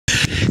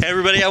Hey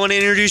everybody, I want to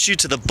introduce you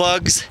to the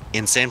bugs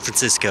in San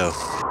Francisco.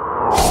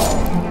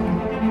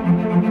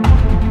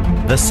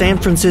 The San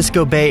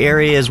Francisco Bay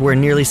Area is where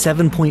nearly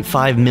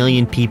 7.5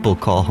 million people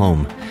call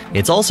home.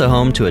 It's also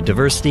home to a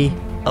diversity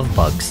of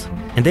bugs.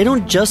 And they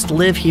don't just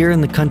live here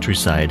in the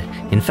countryside.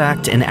 In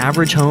fact, an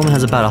average home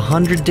has about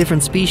 100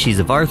 different species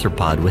of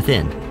arthropod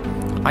within.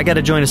 I got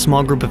to join a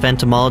small group of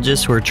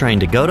entomologists who are trying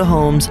to go to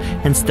homes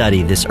and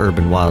study this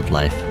urban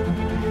wildlife.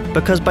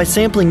 Because by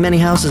sampling many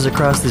houses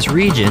across this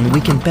region, we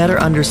can better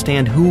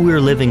understand who we're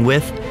living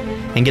with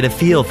and get a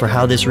feel for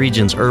how this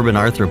region's urban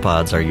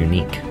arthropods are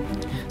unique.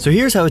 So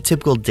here's how a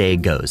typical day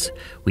goes.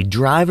 We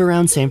drive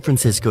around San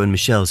Francisco in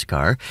Michelle's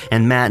car,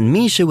 and Matt and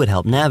Misha would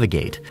help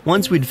navigate.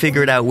 Once we'd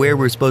figured out where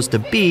we're supposed to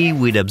be,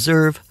 we'd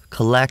observe,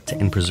 collect,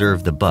 and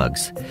preserve the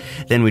bugs.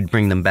 Then we'd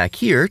bring them back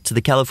here to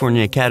the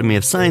California Academy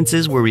of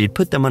Sciences, where we'd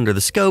put them under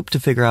the scope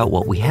to figure out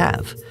what we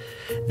have.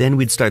 Then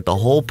we'd start the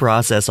whole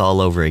process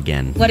all over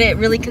again. What it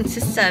really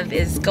consists of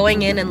is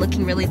going in and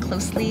looking really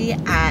closely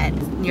at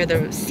near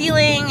the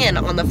ceiling and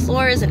on the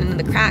floors and in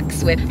the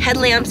cracks with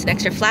headlamps and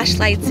extra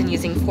flashlights and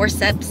using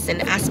forceps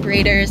and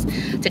aspirators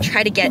to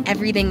try to get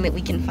everything that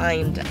we can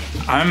find.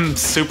 I'm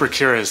super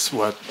curious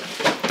what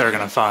they're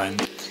gonna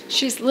find.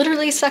 She's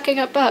literally sucking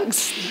up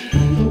bugs.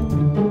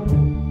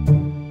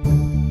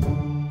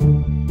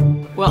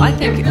 Well, I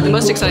think the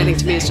most exciting thing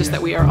to me is just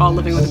that we are all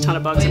living with a ton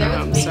of bugs in our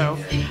homes, so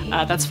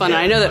that's fun. And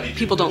I know that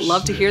people don't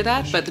love to hear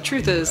that, but the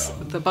truth is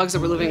the bugs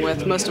that we're living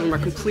with, most of them are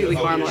completely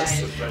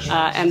harmless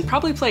and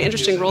probably play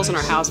interesting roles in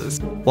our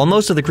houses. While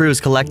most of the crew is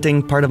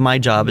collecting, part of my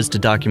job is to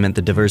document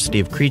the diversity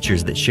of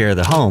creatures that share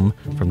the home,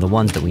 from the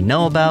ones that we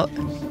know about,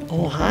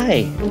 oh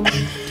hi,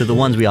 to the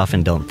ones we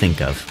often don't think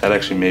of. That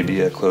actually may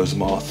be a closed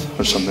moth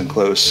or something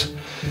close.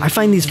 I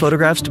find these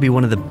photographs to be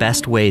one of the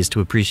best ways to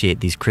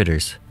appreciate these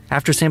critters.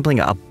 After sampling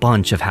a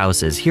bunch of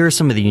houses, here are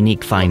some of the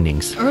unique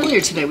findings.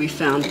 Earlier today we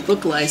found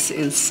book lice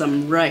in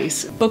some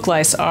rice. Book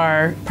lice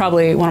are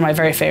probably one of my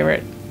very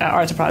favorite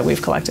arthropod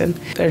we've collected.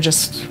 They're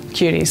just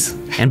cuties.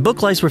 And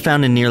book lice were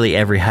found in nearly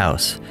every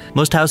house.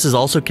 Most houses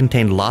also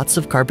contained lots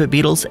of carpet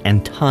beetles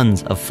and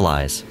tons of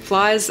flies.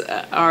 Flies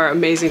are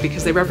amazing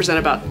because they represent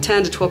about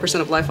 10 to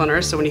 12% of life on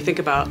Earth, so when you think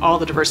about all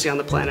the diversity on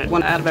the planet,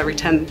 1 out of every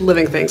 10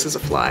 living things is a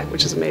fly,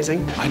 which is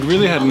amazing. I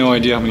really had no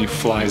idea how many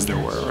flies there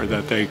were, or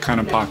that they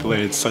kind of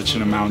populated such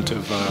an amount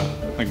of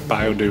like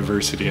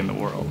biodiversity in the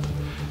world.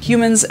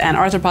 Humans and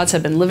arthropods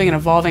have been living and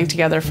evolving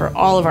together for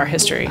all of our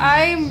history.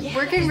 I'm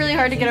working really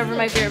hard to get over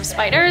my fear of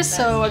spiders,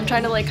 so I'm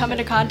trying to come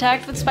into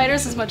contact with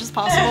spiders as much as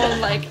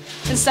possible,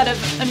 instead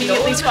of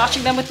immediately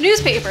squashing them with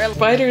newspaper.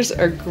 Spiders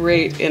are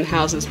great in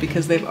houses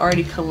because they've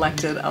already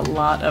collected a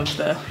lot of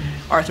the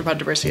arthropod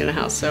diversity in a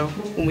house. So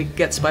when we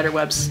get spider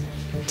webs,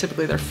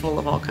 typically they're full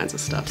of all kinds of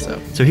stuff.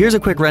 So here's a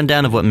quick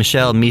rundown of what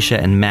Michelle, Misha,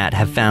 and Matt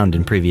have found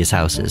in previous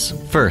houses.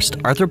 First,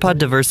 arthropod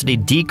diversity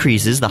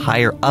decreases the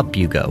higher up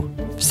you go.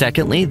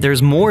 Secondly,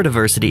 there's more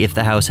diversity if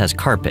the house has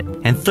carpet.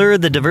 And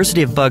third, the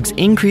diversity of bugs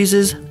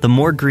increases the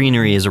more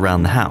greenery is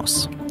around the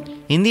house.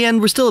 In the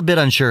end, we're still a bit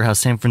unsure how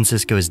San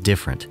Francisco is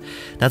different.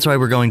 That's why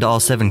we're going to all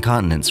 7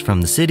 continents,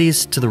 from the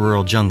cities to the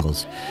rural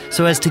jungles,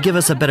 so as to give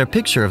us a better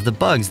picture of the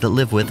bugs that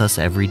live with us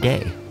every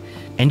day.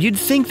 And you'd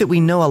think that we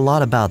know a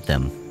lot about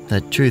them.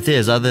 The truth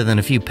is, other than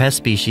a few pest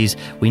species,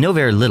 we know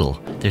very little.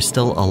 There's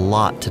still a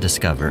lot to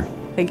discover.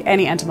 I think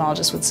any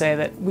entomologist would say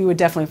that we would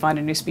definitely find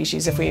a new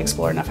species if we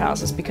explore enough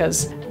houses,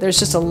 because there's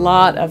just a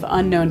lot of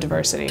unknown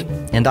diversity.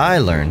 And I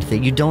learned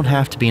that you don't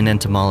have to be an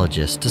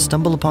entomologist to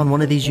stumble upon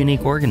one of these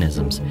unique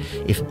organisms,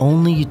 if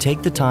only you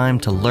take the time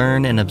to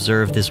learn and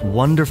observe this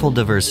wonderful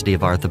diversity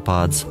of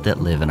arthropods that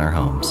live in our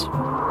homes.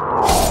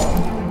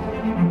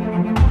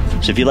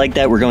 So if you like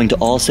that, we're going to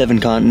all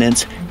 7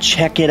 continents.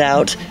 Check it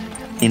out.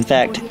 In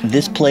fact,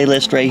 this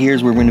playlist right here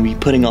is where we're going to be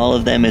putting all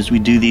of them as we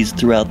do these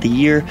throughout the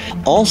year.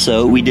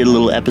 Also, we did a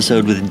little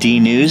episode with D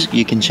News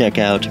you can check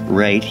out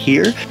right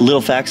here. Little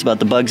facts about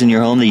the bugs in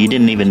your home that you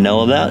didn't even know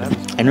about.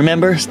 And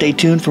remember, stay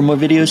tuned for more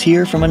videos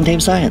here from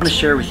Untamed Science. I want to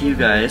share with you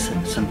guys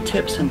some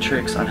tips and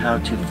tricks on how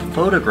to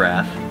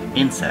photograph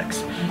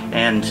insects.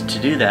 And to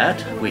do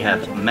that, we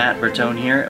have Matt Bertone here